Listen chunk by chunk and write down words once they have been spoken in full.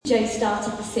Joe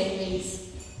started the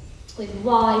series with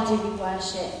why do we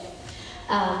worship?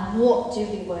 What do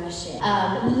we worship?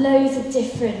 Loads of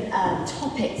different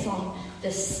topics on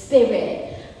the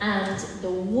Spirit and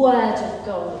the Word of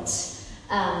God.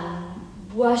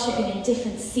 Worshipping in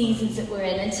different seasons that we're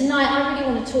in. And tonight I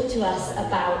really want to talk to us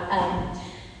about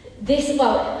this.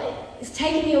 Well, it's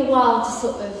taken me a while to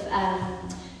sort of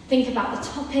think about the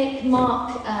topic.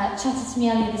 Mark chatted to me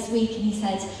earlier this week and he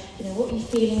said, you know, what are you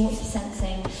feeling, what are you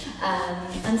sensing?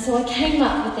 And so I came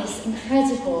up with this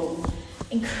incredible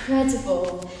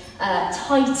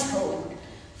title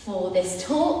for this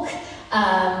talk.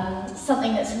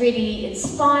 Something that's really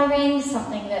inspiring,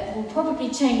 something that will probably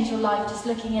change your life just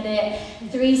looking at it.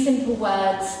 3 simple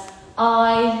words: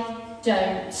 I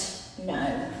don't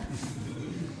know.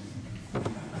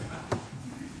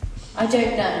 I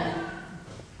don't know.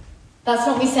 That's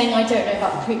not me saying I don't know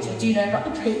about the preach, I do know about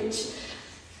the preach.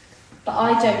 But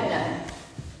I don't know.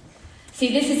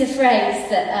 See, this is a phrase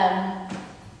that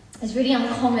is really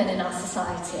uncommon in our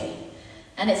society.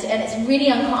 And it's really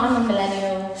uncommon. I'm a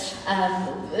millennial.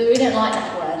 We don't like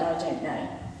that word, I don't know.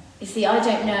 You see, I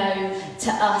don't know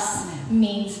to us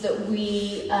means that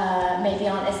we maybe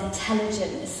aren't as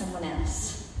intelligent as someone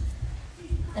else.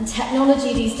 And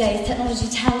technology these days, technology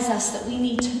tells us that we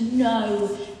need to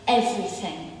know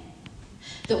everything.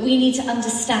 That we need to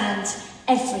understand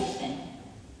everything.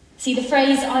 See, the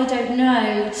phrase, I don't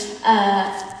know,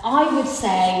 I would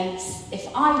say, if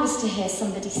I was to hear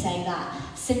somebody say that,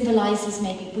 symbolises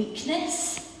maybe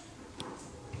weakness,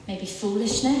 maybe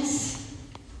foolishness,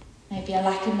 maybe a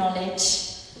lack of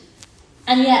knowledge.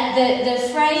 And yet the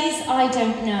phrase, I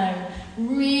don't know,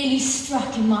 really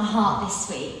struck in my heart this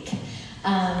week.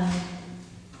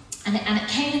 And it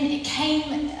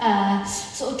came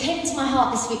into my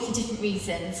heart this week for different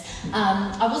reasons.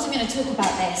 I wasn't going to talk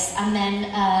about this, and then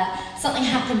something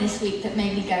happened this week that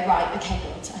made me go, right, okay,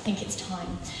 God, I think it's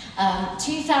time.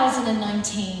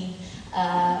 2019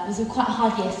 was a quite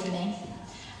hard year for me.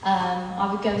 I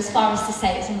would go as far as to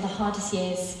say it's one of the hardest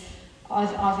years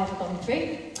I've ever gone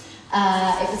through.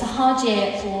 It was a hard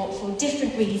year for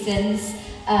different reasons.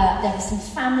 There were some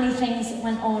family things that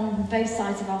went on both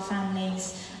sides of our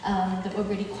families that were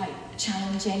really quite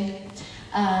challenging.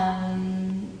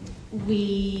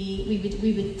 We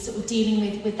were sort of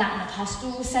dealing with that in a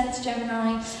pastoral sense, Joe and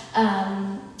I.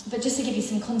 But just to give you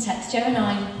some context, Joe and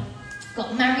I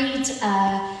got married.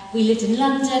 We lived in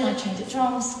London. I trained at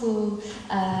drama school.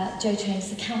 Joe trained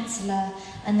as a counsellor.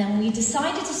 And then we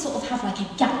decided to sort of have like a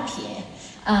gap year.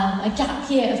 A gap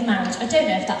year of marriage. I don't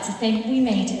know if that's a thing. We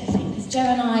made it a thing. Because Joe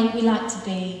and I, we like to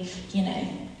be,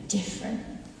 different.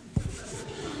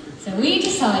 So we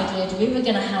decided we were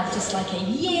going to have just like a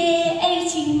year,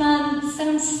 18 months,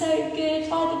 sounds so good,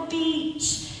 by the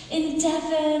beach, in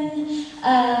Devon,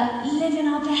 living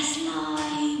our best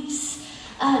lives.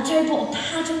 Joe bought a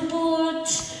paddleboard,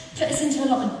 put us into a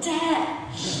lot of debt.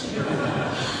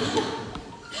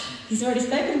 He's already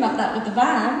spoken about that with the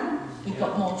van. We've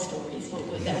got more stories, but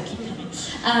they'll keep coming.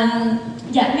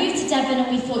 Moved to Devon and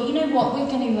we thought, you know what,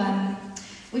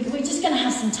 we're just going to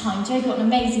have some time. Joe got an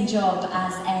amazing job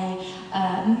as a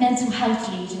mental health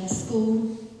lead in a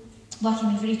school,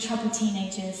 working with really troubled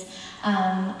teenagers.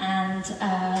 And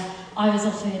I was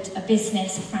offered a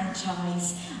business, a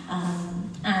franchise,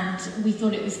 and we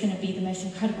thought it was going to be the most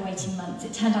incredible 18 months.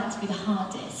 It turned out to be the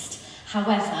hardest.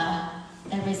 However,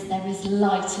 there is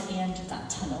light at the end of that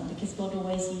tunnel because God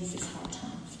always uses hard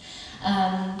times.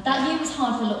 That year was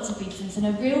hard for lots of reasons, and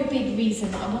a real big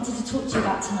reason that I wanted to talk to you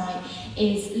about tonight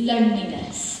is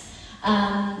loneliness.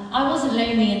 I wasn't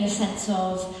lonely in the sense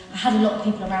of I had a lot of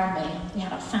people around me. We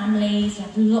had our families, we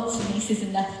had lots of nieces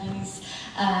and nephews.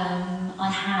 I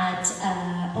had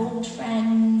old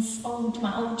friends,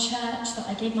 my old church that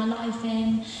I gave my life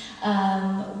in,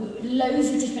 loads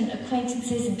of different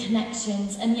acquaintances and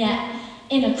connections, and yet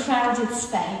in a crowded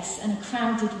space and a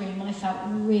crowded room, I felt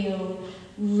real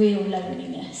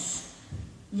loneliness,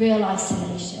 real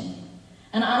isolation.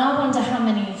 And I wonder how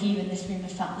many of you in this room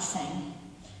have felt the same.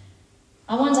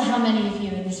 I wonder how many of you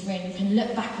in this room can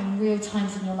look back on real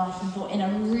times in your life and thought, in a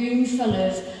room full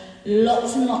of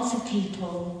lots and lots of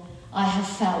people, I have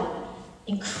felt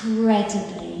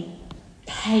incredibly,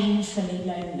 painfully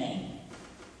lonely.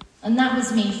 And that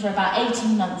was me for about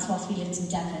 18 months whilst we lived in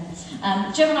Devon.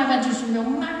 Joe and I went through some real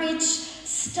marriage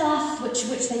stuff, which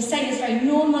they say is very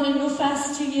normal in your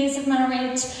first 2 years of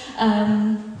marriage.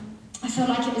 I feel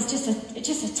like it was just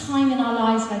a time in our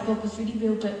lives where God was really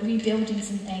rebuilding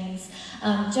some things.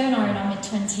 Joe and I are in our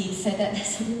mid-20s, so that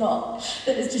there's a lot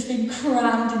that has just been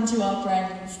crammed into our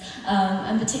brains.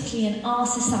 and particularly in our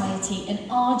society, in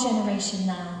our generation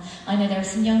now. I know there are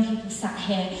some young people sat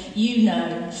here, you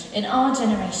know, in our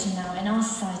generation now, in our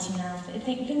society now, I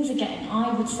think things are getting,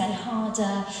 I would say,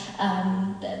 harder.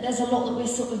 There's a lot that we're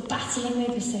sort of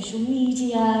battling with social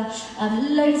media,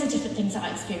 loads of different things that I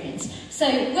experienced. So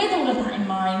with all of that in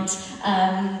mind,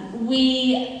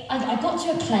 I got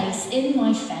to a place in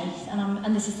my faith,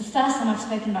 and this is the first time I've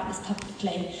spoken about this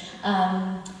publicly.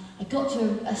 I got to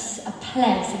a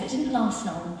place, and it didn't last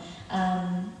long,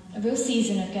 a real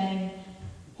season of going,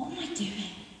 what am I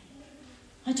doing?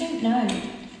 I don't know.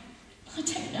 I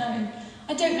don't know.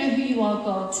 I don't know who you are,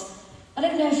 God. I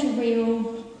don't know if you're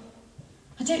real.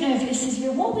 I don't know if this is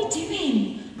real. What are we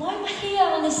doing? Why am I here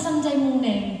on this Sunday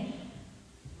morning?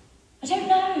 I don't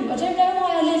know. I don't know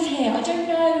why I live here. I don't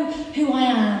know who I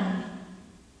am.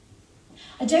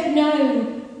 I don't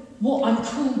know what I'm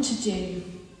called to do.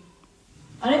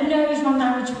 I don't know if my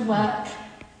marriage will work.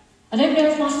 I don't know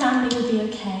if my family will be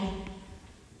okay.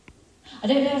 I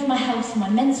don't know if my health, my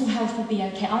mental health will be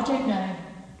okay. I don't know.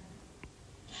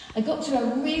 I got to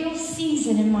a real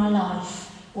season in my life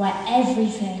where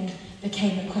everything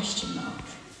became a question mark.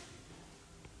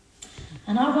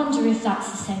 And I wonder if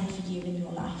that's the same for you in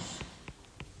your life.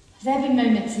 Have there been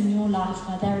moments in your life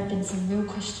where there have been some real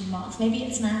question marks? Maybe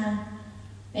it's now.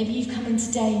 Maybe you've come in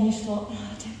today and you've thought, oh,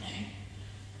 I don't know.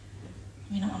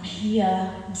 I mean, I'm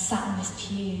here, I'm sat in this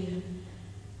pew.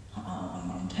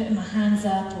 I'm putting my hands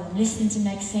up, or I'm listening to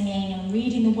Meg singing, and I'm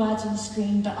reading the words on the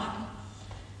screen, but I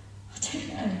don't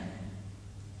know.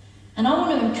 And I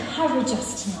want to encourage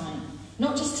us tonight,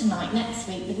 not just tonight, next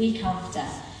week, the week after.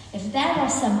 If there are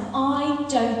some I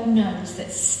don't knows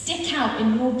that stick out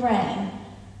in your brain,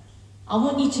 I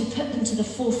want you to put them to the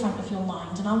forefront of your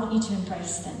mind, and I want you to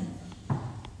embrace them.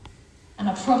 And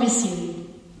I promise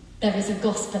you, there is a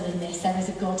gospel in this, there is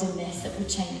a God in this that will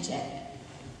change it.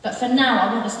 But for now,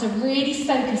 I want us to really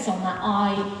focus on that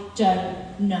I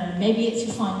don't know. Maybe it's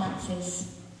your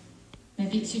finances.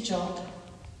 Maybe it's your job.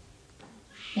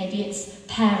 Maybe it's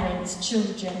parents,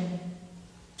 children,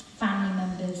 family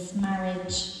members,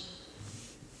 marriage,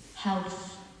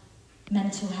 health,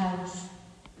 mental health,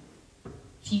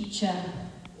 future,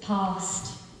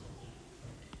 past.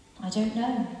 I don't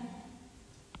know.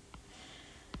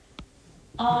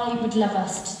 I would love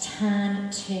us to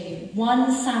turn to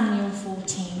 1 Samuel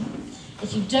 14.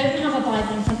 If you don't have a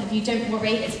Bible in front of you, don't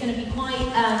worry. It's going to be quite...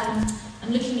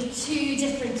 I'm looking at 2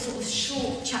 different sort of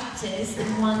short chapters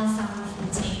in 1 Samuel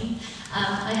 14.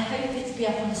 I hope it to be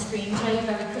up on the screen. Joe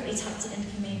very quickly typed it in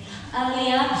for me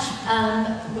earlier.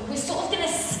 We're sort of going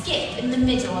to skip in the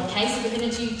middle, okay? So we're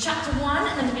going to do chapter 1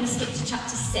 and then we're going to skip to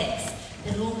chapter 6.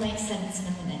 It'll all make sense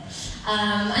in a minute.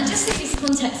 And just to give you some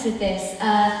context with this,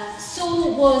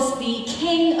 Saul was the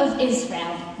king of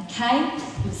Israel, okay?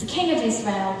 He was the king of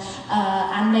Israel,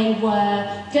 and they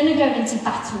were going to go into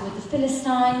battle with the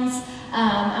Philistines.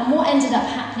 And what ended up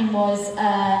happening was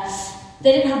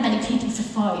they didn't have many people to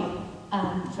fight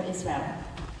for Israel.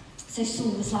 So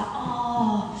Saul was like,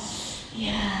 oh,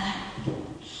 yeah,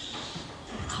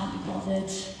 I can't be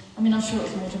bothered. I mean, I'm sure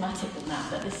it's more dramatic than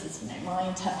that, but this is, my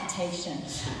interpretation.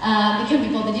 He couldn't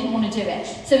be bothered, didn't want to do it.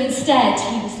 So instead,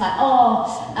 he was like,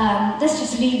 let's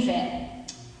just leave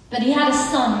it. But he had a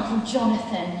son called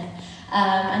Jonathan,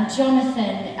 and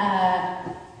Jonathan,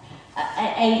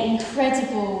 an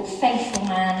incredible, faithful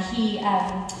man, he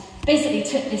basically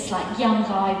took this young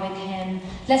guy with him.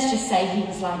 Let's just say he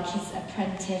was his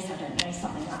apprentice, I don't know,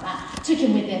 something like that. Took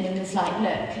him with him and was like,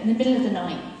 look, in the middle of the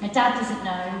night, my dad doesn't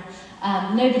know,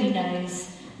 nobody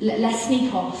knows, let's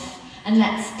sneak off and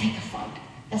let's pick a fight.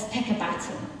 Let's pick a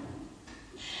battle.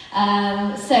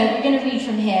 So we're going to read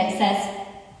from here. It says,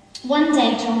 one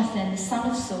day Jonathan, the son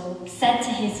of Saul, said to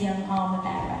his young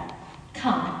armor-bearer,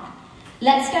 come,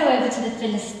 let's go over to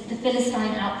the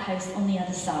Philistine outpost on the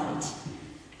other side.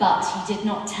 But he did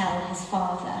not tell his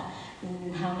father.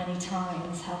 Ooh, how many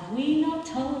times have we not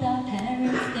told our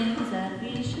parents things that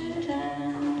we should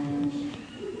have?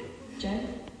 Joe?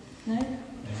 No?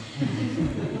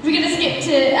 We're going to skip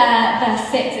to verse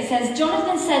 6. It says,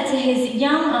 Jonathan said to his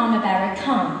young armor-bearer,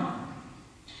 come,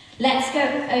 let's go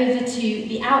over to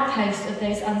the outpost of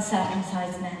those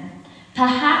uncircumcised men.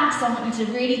 Perhaps, I want you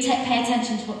to really pay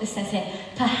attention to what this says here,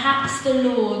 perhaps the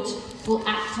Lord will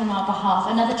act on our behalf.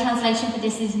 Another translation for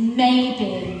this is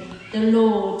maybe the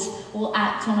Lord will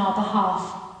act on our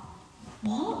behalf.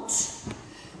 What?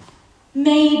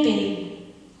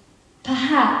 Maybe.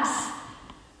 Perhaps.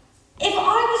 If I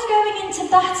was going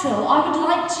into battle, I would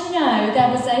like to know there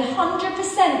was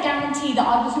 100% guarantee that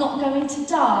I was not going to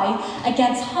die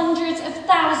against hundreds of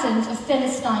thousands of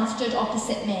Philistines stood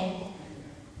opposite me.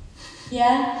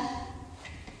 Yeah?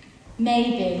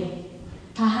 maybe,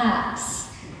 perhaps.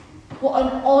 What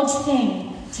an odd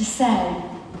thing to say.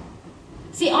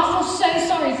 See, I feel so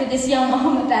sorry for this young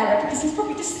armour bearer because he's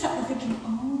probably just sat there thinking, oh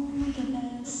my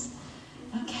goodness,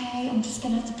 okay, I'm just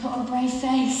going to have to put on a brave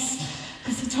face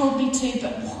because he told me to,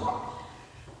 but what?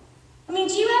 I mean,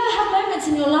 do you ever have moments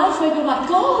in your life where you're like,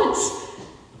 God,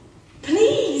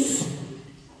 please,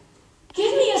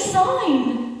 give me a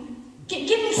sign, give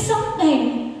me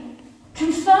something,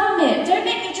 confirm it, don't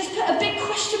make me just put a big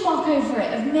question mark over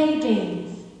it of maybe.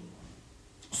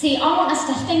 See, I want us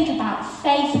to think about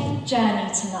faith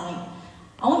journey tonight.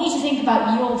 I want you to think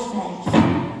about your faith,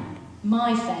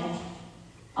 my faith,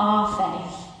 our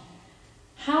faith.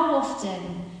 How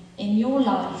often in your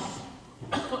life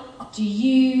do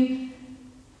you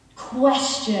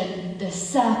question the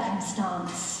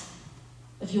circumstance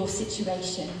of your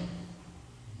situation?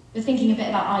 We're thinking a bit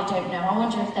about I don't know. I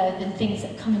wonder if there have been things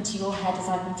that have come into your head as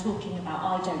I've been talking about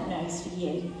I don't knows for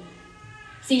you.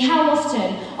 See, how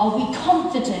often are we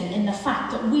confident in the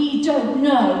fact that we don't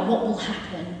know what will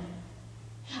happen?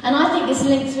 And I think this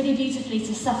links really beautifully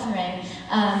to suffering.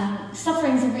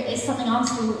 Suffering is something I'm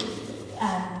still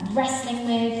wrestling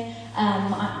with.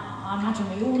 I imagine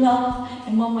we all are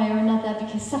in one way or another,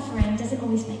 because suffering doesn't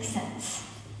always make sense.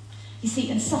 You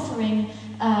see, in suffering,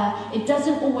 it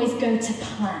doesn't always go to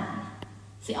plan.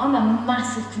 See, I'm a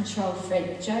massive control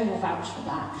freak. Joe will vouch for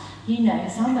that. He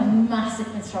knows I'm a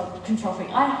massive control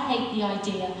freak. I hate the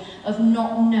idea of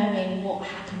not knowing what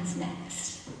happens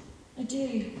next. I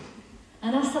do.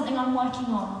 And that's something I'm working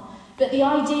on. But the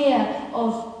idea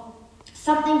of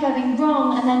something going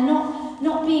wrong and then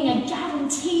not being a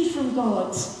guarantee from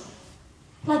God,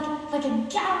 like a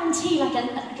guarantee, like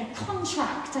a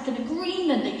contract, like an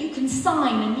agreement that you can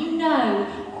sign and you know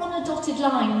on a dotted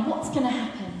line what's going to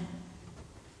happen.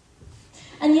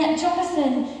 And yet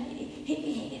Jonathan,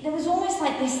 there was almost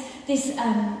like this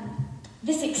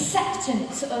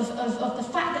acceptance of the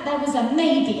fact that there was a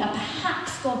maybe, a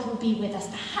perhaps God will be with us,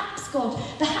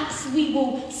 perhaps we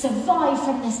will survive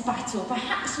from this battle,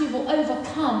 perhaps we will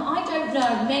overcome, I don't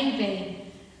know, maybe.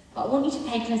 But I want you to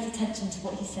pay close attention to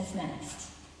what he says next.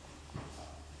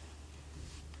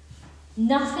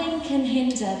 Nothing can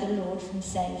hinder the Lord from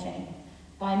saving,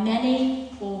 by many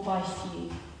or by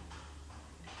few.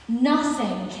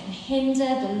 Nothing can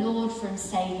hinder the Lord from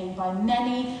saving, by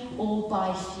many or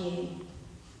by few.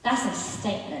 That's a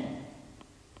statement.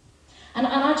 And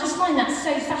I just find that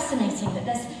so fascinating,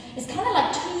 that it's kind of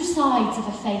like two sides of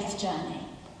a faith journey.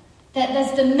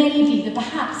 There's the maybe, the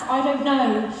perhaps, I don't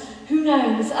know, who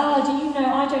knows, do you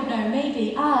know, I don't know,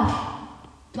 maybe,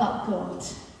 but God.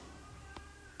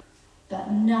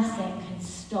 But nothing can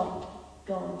stop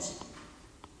God.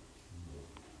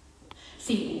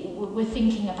 See, we're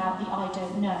thinking about the I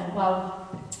don't know. Well,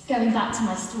 going back to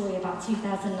my story about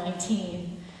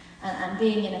 2019 and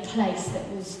being in a place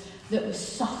that was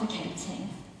suffocating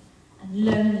and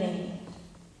lonely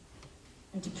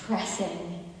and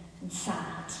depressing and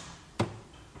sad.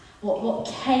 What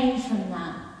came from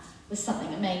that was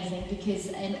something amazing, because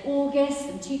in August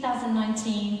in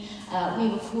 2019 we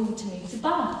were called to move to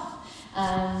Bath.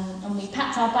 And we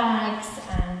packed our bags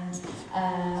and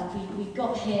we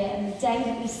got here, and the day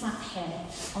that we sat here,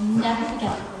 I'll never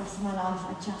forget the rest of my life,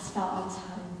 I just felt I was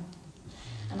home.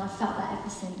 And I've felt that ever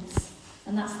since.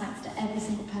 And that's thanks to every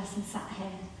single person sat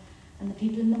here and the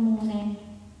people in the morning,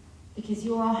 because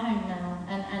you're our home now,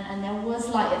 and there was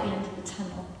light at the end of the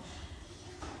tunnel.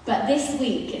 But this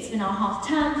week, it's been our half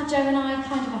term for Joe and I,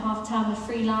 kind of a half term with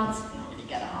freelance. We don't really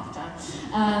get a half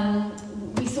term.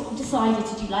 We sort of decided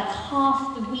to do like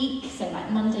half the week, so like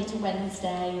Monday to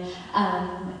Wednesday,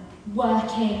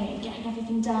 working and getting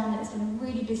everything done. It's been a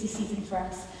really busy season for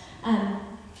us.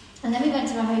 And then we went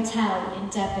to a hotel in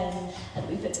Devon that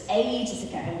we booked ages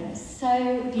ago, and it was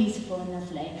so beautiful and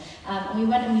lovely. And we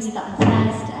went and we did that on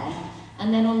Thursday.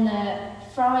 And then on the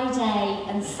Friday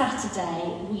and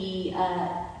Saturday, we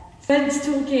went to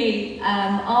Torquay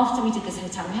after we did this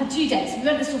hotel. We had 2 days. We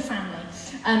went to a family.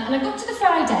 And I got to the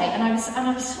Friday, and I was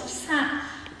sort of sat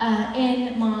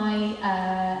in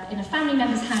a family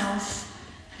member's house,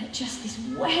 and it just, this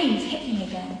wave hit me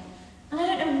again. And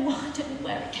I don't know why, I don't know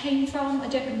where it came from, I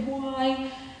don't know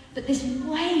why, but this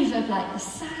wave of like the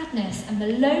sadness and the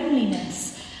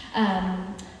loneliness,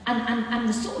 and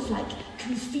the sort of like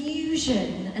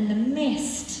confusion and the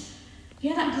mist. You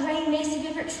know that grey mist? Have you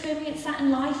ever experienced that in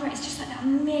life, where it's just like that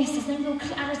mist, there's no real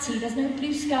clarity, there's no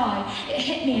blue sky? It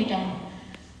hit me again.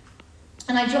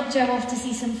 And I dropped Joe off to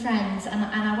see some friends, and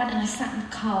I went and I sat in the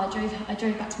car. I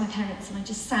drove back to my parents, and I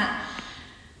just sat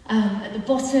at the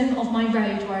bottom of my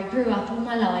road where I grew up all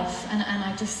my life, and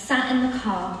I just sat in the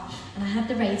car and I had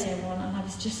the radio on and I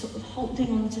was just sort of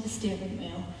holding on to the steering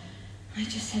wheel. I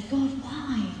just said, God,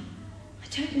 why? I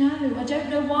don't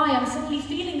know why I'm suddenly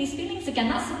feeling these feelings again.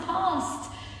 That's the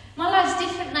past. My life's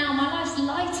different now, my life's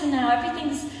lighter now,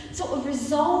 everything's sort of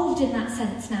resolved in that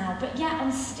sense now, but yet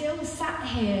I'm still sat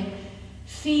here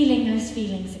feeling those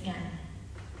feelings again.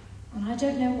 And I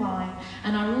don't know why.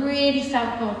 And I really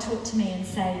felt God talk to me and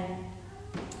say,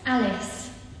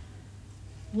 Alice,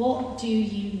 what do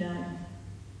you know?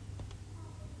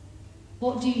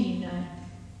 What do you know?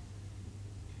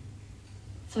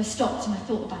 So I stopped and I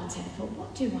thought about it. I thought,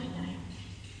 what do I know?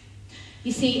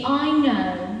 You see, I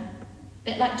know, a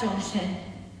bit like Jonathan,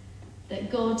 that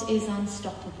God is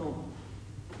unstoppable.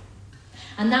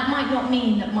 And that might not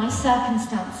mean that my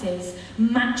circumstances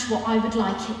match what I would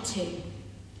like it to.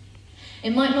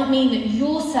 It might not mean that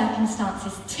your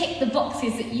circumstances tick the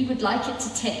boxes that you would like it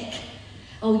to tick.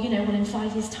 Oh, in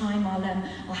 5 years' time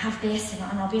I'll have this and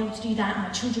I'll be able to do that, and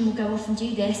my children will go off and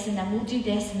do this, and then we'll do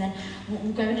this, and then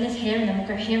we'll go and live here, and then we'll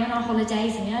go here on our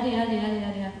holidays, and yada, yada, yada,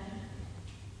 yada.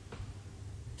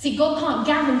 See, God can't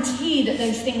guarantee that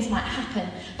those things might happen,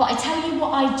 but I tell you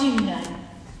what I do know.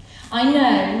 I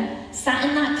know, sat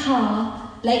in that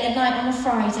car late at night on a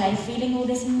Friday, feeling all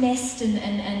this mist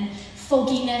and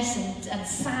fogginess and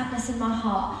sadness in my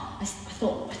heart, I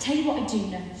thought, I tell you what I do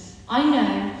know. I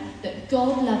know that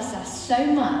God loves us so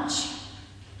much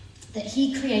that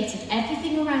he created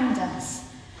everything around us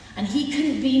and he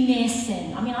couldn't be near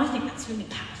sin. I mean, I think that's really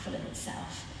powerful in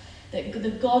itself. That the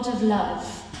God of love,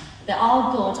 that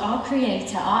our God, our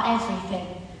creator, our everything,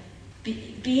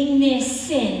 being near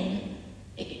sin,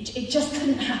 it just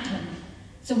couldn't happen.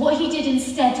 So what he did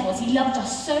instead was he loved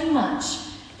us so much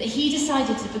that he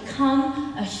decided to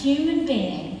become a human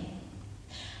being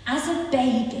as a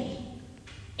baby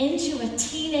into a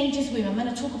teenager's womb. I'm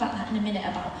going to talk about that in a minute,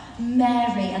 about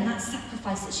Mary and that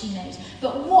sacrifice that she made.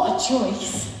 But what a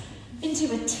choice!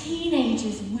 Into a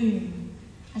teenager's womb.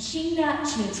 And she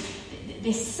nurtured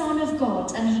this Son of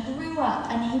God, and he grew up,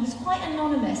 and he was quite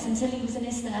anonymous until he was in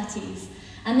his 30s.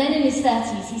 And then in his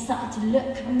 30s, he started to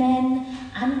look men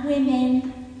and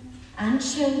women and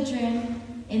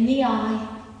children in the eye.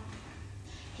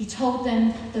 He told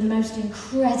them the most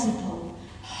incredible,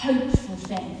 hopeful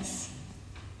things.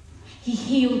 He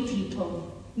healed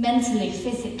people, mentally,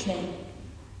 physically.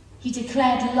 He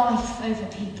declared life over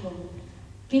people.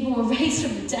 People were raised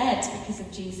from the dead because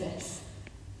of Jesus.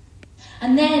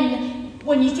 And then,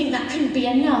 when you think that couldn't be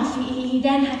enough, he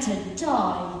then had to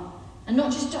die. And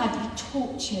not just die, but be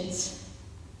tortured.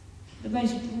 The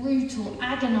most brutal,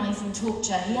 agonising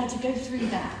torture. He had to go through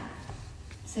that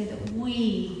so that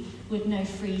we would know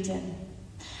freedom.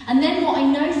 And then what I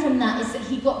know from that is that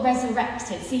he got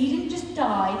resurrected. See, he didn't just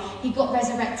die, he got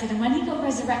resurrected. And when he got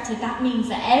resurrected, that means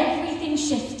that everything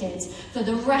shifted for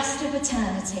the rest of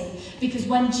eternity. Because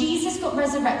when Jesus got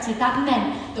resurrected, that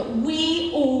meant that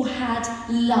we all had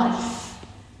life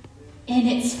in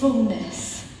its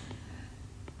fullness.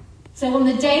 So on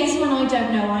the days when I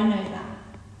don't know, I know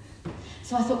that.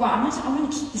 So I thought, right, I'm going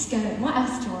to keep this going. What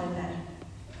else do I know?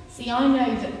 See, I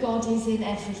know that God is in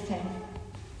everything.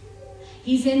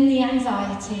 He's in the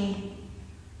anxiety.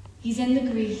 He's in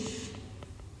the grief.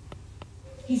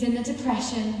 He's in the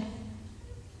depression.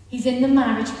 He's in the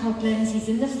marriage problems. He's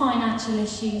in the financial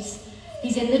issues.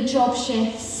 He's in the job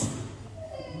shifts.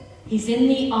 He's in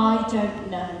the I don't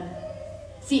know.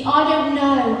 See, I don't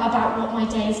know about what my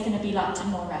day is going to be like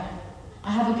tomorrow. I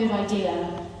have a good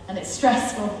idea, and it's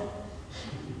stressful.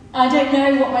 I don't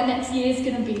know what my next year is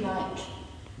going to be like.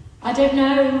 I don't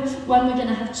know when we're going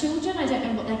to have children. I don't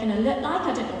know what they're going to look like.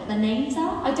 I don't know what their names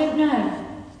are. I don't know.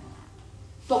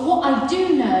 But what I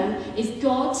do know is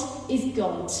God is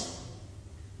God.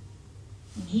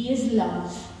 And he is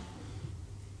love.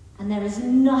 And there is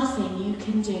nothing you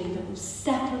can do that will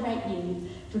separate you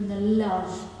from the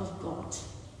love of God.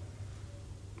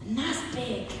 And that's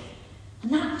big.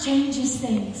 And that changes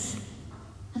things.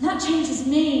 And that changes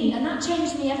me. And that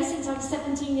changed me ever since I was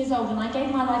 17 years old and I gave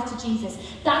my life to Jesus.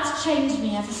 That's changed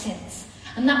me ever since.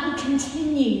 And that will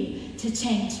continue to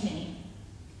change me.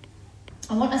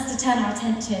 I want us to turn our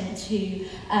attention to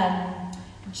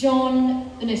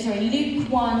Luke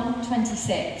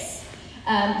 1:26.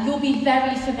 You'll be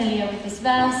very familiar with this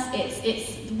verse.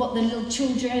 It's what the little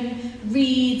children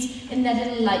read in their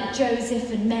little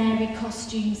Joseph and Mary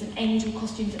costumes and angel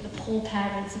costumes that the poor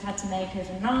parents have had to make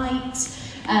overnight.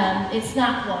 It's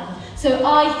that one. So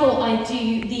I thought I'd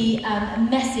do the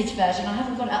message version. I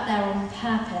haven't got it up there on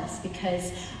purpose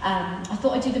because I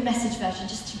thought I'd do the message version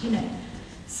just to,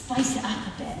 spice it up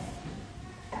a bit.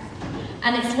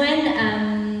 And it's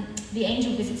when the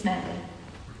angel visits Mary.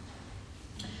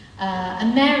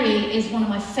 And Mary is one of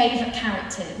my favourite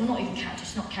characters. Well, not even characters,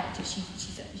 she's not a character,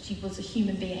 she was a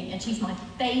human being. And she's my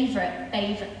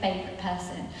favourite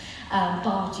person,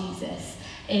 bar Jesus,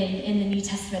 in the New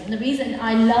Testament. And the reason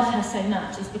I love her so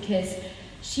much is because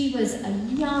she was a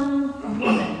young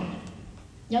woman,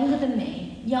 younger than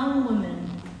me, young woman.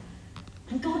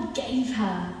 And God gave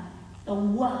her the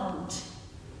world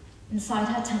inside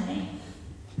her tummy.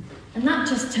 And that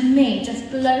just, to me, just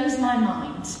blows my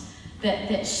mind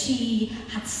that she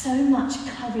had so much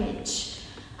courage.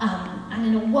 And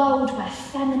in a world where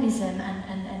feminism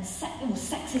and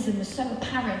sexism was so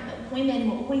apparent, that women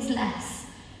were always less,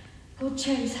 God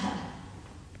chose her.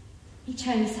 He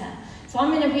chose her. So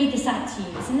I'm going to read this out to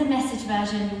you. It's in the Message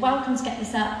version. You're welcome to get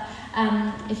this up.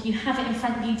 If you have it in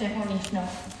front of you, don't worry if not.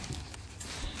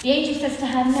 The angel says to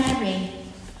her, Mary,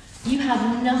 you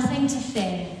have nothing to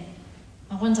fear.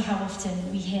 I wonder how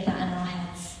often we hear that in our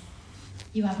heads.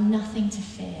 You have nothing to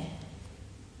fear.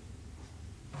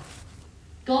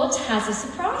 God has a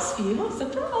surprise for you. Oh,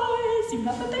 surprise! You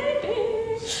have a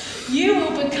baby. You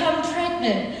will become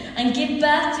pregnant and give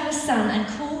birth to a son and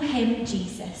call him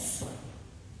Jesus.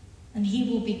 And he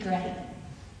will be great.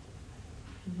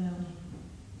 He will.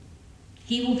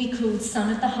 He will be called Son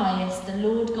of the Highest. The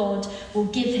Lord God will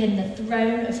give him the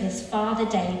throne of his father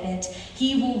David.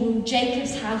 He will rule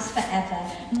Jacob's house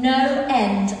forever. No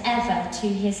end ever to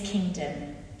his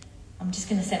kingdom. I'm just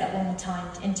going to say that one more time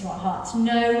into our hearts.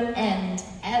 No end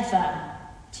ever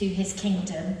to his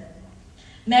kingdom.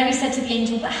 Mary said to the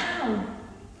angel, but how?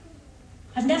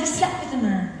 I've never slept with a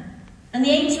man. And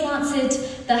the angel answered,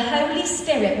 the Holy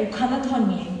Spirit will come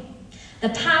upon you. The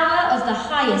power of the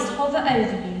highest hover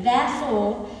over you.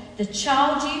 Therefore, the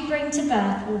child you bring to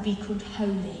birth will be called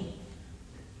Holy,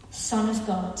 Son of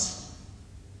God.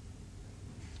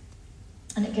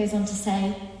 And it goes on to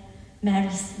say,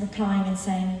 Mary's replying and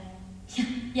saying,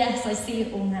 yes, I see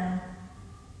it all now.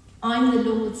 I'm the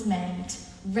Lord's maid,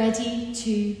 ready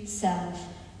to serve.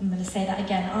 I'm going to say that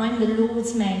again. I'm the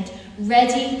Lord's maid,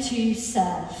 ready to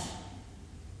serve.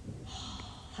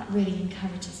 That really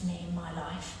encourages me in my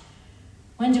life.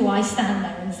 When do I stand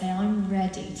there and say, I'm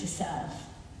ready to serve?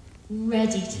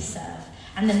 Ready to serve.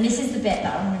 And then this is the bit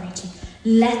that I want to read to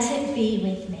you. Let it be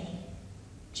with me,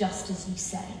 just as you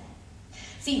say.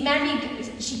 See, Mary,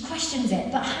 she questions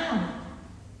it, but how?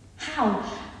 How?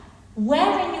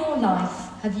 Where in your life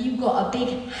have you got a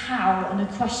big how and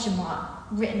a question mark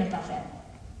written above it?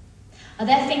 Are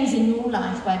there things in your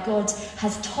life where God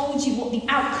has told you what the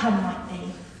outcome might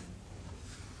be?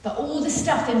 But all the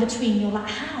stuff in between, you're like,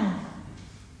 how?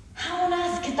 How on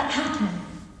earth could that happen?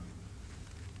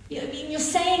 You're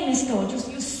saying this, God.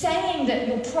 You're saying that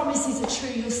your promises are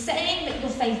true. You're saying that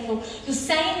you're faithful. You're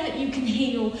saying that you can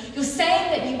heal. You're saying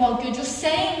that you are good. You're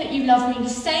saying that you love me. You're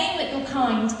saying that you're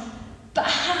kind. But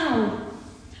how?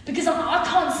 Because I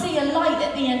can't see a light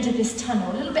at the end of this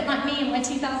tunnel. A little bit like me in my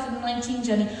 2019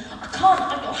 journey.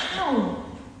 How?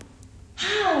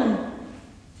 How?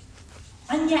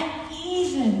 And yet,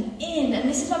 even in, and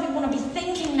this is why we want to be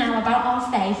thinking now about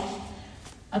our faith,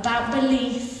 about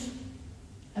belief,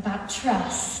 about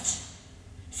trust.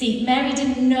 See, Mary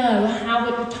didn't know how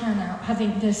it would pan out,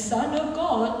 having the Son of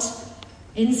God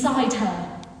inside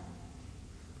her,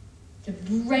 to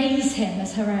raise him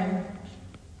as her own.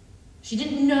 She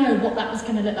didn't know what that was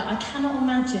going to look like. I cannot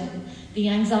imagine the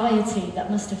anxiety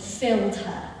that must have filled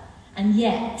her. And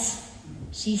yet,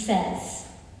 she says,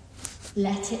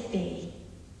 let it be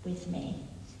with me.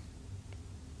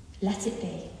 Let it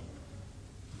be.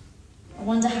 I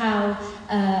wonder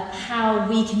how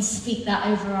we can speak that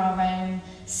over our own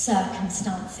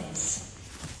circumstances.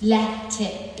 Let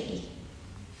it be.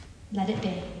 Let it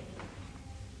be.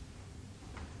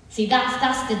 See,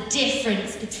 that's the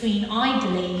difference between, I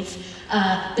believe,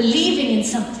 believing in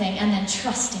something and then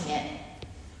trusting it.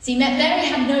 See, Mary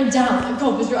had no doubt that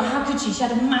God was real. How could she? She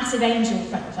had a massive angel in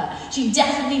front of her. She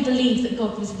definitely believed that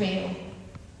God was real.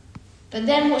 But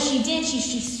then what she did,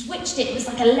 she switched it. It was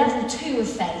like a level 2 of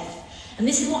faith. And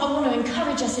this is what I want to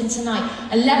encourage us in tonight.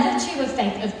 A level 2 of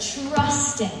faith, of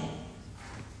trusting.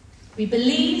 We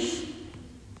believe,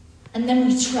 and then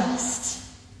we trust.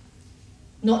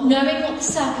 Not knowing what the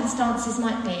circumstances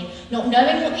might be, not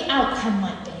knowing what the outcome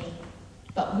might be,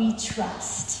 but we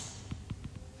trust.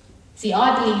 See,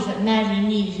 I believe that Mary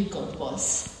knew who God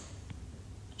was.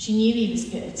 She knew he was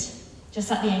good, just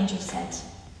like the angel said.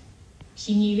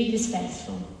 She knew he was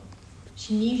faithful.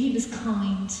 She knew he was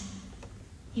kind.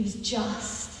 He was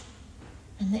just.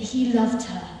 And that he loved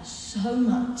her so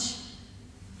much.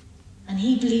 And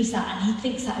he believes that, and he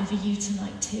thinks that over you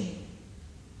tonight too.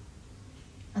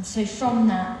 And so from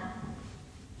that,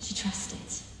 she trusted.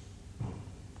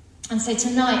 And so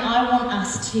tonight, I want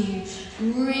us to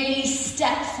really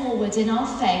step forward in our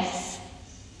faith.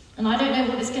 And I don't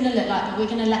know what it's going to look like, but we're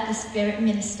going to let the Spirit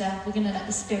minister. We're going to let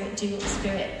the Spirit do what the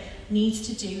Spirit needs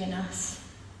to do in us.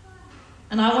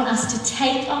 And I want us to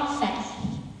take our faith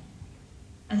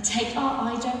and take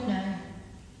our I don't know.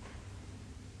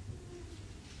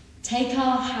 Take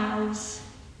our hows,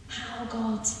 how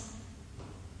God,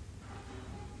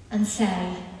 and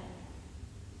say,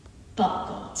 but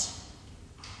God.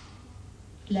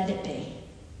 Let it be.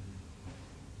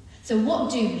 So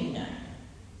what do we know?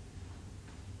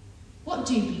 What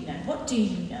do we know? What do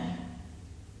you know?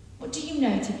 What do you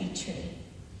know to be true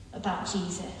about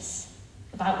Jesus?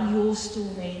 About your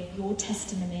story, your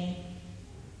testimony,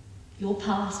 your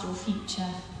past, your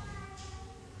future?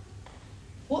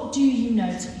 What do you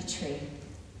know to be true?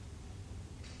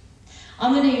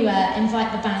 I'm going to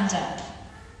invite the band up.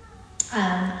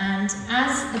 And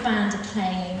as the band are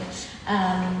playing,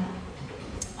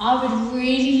 I would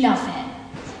really love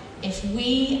it if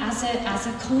we, as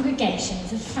a congregation,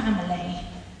 as a family,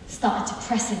 started to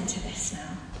press into this now.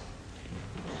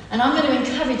 And I'm going to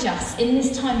encourage us in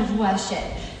this time of worship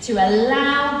to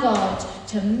allow God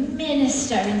to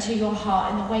minister into your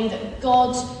heart in the way that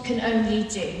God can only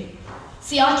do.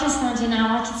 See, I can stand here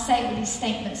now, I can say all these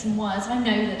statements and words. I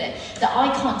know that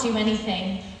I can't do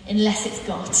anything unless it's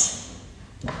God. It's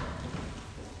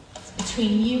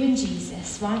between you and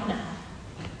Jesus right now.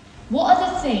 What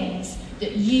are the things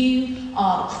that you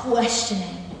are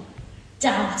questioning,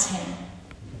 doubting,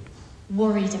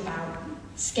 worried about,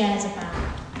 scared about,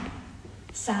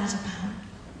 sad about?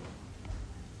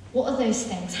 What are those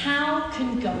things? How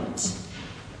can God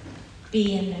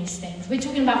be in those things? We're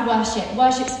talking about worship.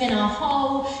 Worship's been our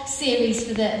whole series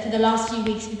for the last few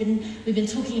weeks. We've been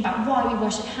talking about why we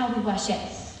worship, how we worship.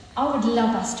 I would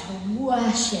love us to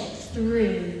worship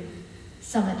through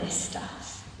some of this stuff.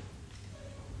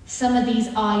 Some of these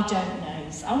I don't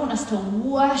knows. I want us to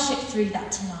worship through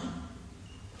that tonight.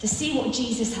 To see what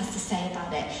Jesus has to say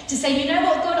about it. To say, you know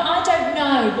what, God, I don't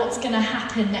know what's going to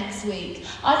happen next week.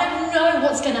 I don't know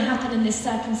what's going to happen in this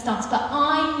circumstance, but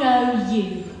I know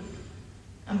you.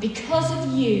 And because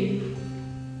of you,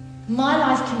 my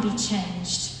life can be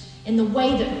changed in the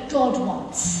way that God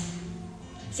wants.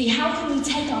 See, how can we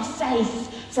take our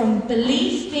faith from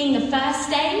belief being the first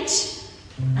stage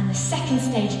and the second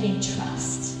stage being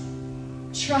trust?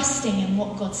 Trusting in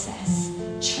what God says,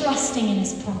 trusting in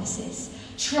his promises,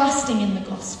 trusting in the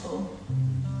gospel.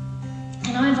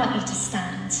 And I invite you to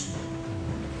stand.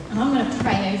 And I'm going to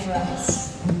pray over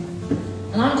us.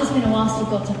 And I'm just going to ask for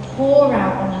God to pour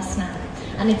out on us now.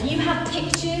 And if you have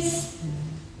pictures,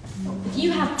 if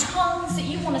you have tongues that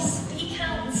you want to speak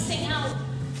out and sing out,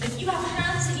 if you have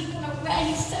hands that you want to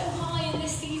raise so high in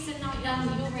this season that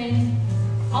you're in,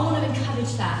 I want to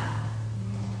encourage that.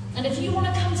 And if you want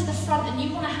to come to the front and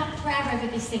you want to have prayer over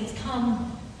these things,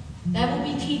 come. There will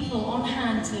be people on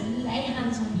hand to lay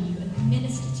hands on you and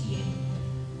minister to you.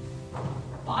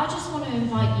 But I just want to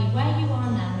invite you, where you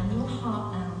are now, in your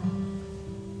heart now,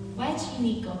 where do you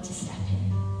need God to step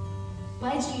in?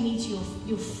 Where do you need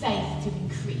your faith to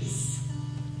increase?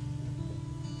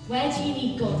 Where do you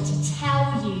need God to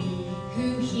tell you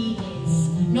who he is?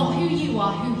 Not who you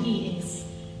are, who he is.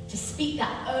 To speak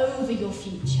that over your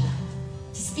future.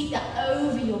 To speak that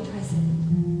over your present.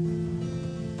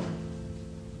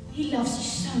 He loves you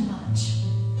so much.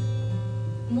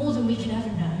 More than we could ever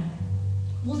know.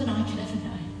 More than I could ever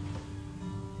know.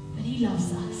 But he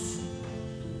loves us.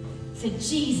 So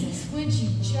Jesus, would you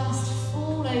just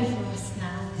fall over us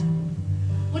now?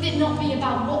 Would it not be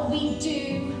about what we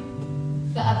do,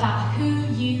 but about who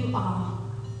you are?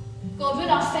 God, would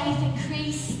our faith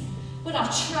increase? Would our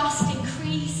trust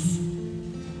increase?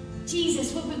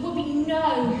 Jesus, would we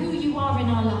know who you are in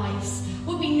our lives?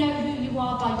 Would we know who you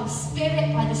are by your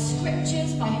Spirit, by the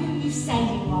Scriptures, by who you say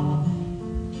you are?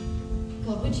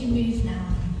 God, would you move now?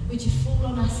 Would you fall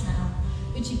on us now?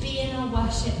 Would you be in our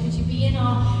worship? Would you be in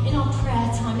our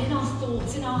prayer time, in our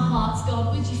thoughts, in our hearts?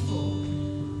 God, would you fall?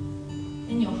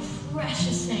 In your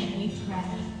precious name we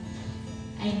pray.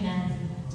 Amen.